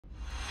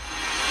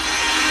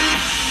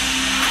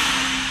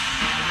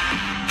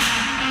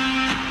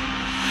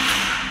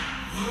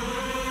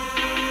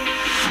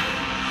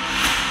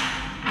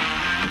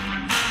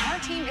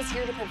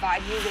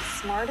provide you with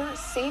smarter,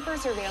 safer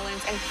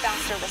surveillance and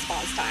faster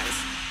response times.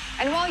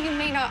 And while you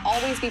may not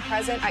always be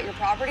present at your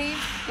property,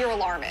 your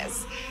alarm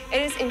is.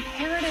 It is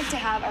imperative to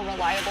have a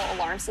reliable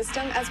alarm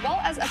system as well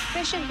as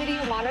efficient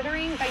video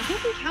monitoring that you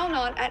can count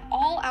on at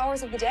all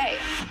hours of the day.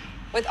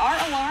 With our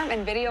alarm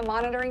and video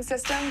monitoring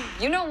system,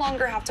 you no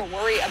longer have to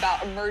worry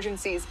about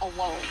emergencies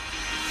alone.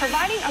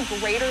 Providing a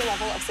greater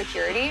level of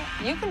security,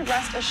 you can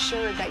rest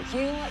assured that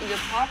you, your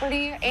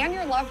property, and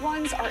your loved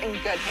ones are in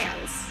good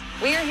hands.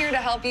 We are here to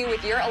help you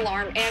with your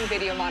alarm and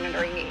video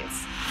monitoring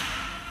needs.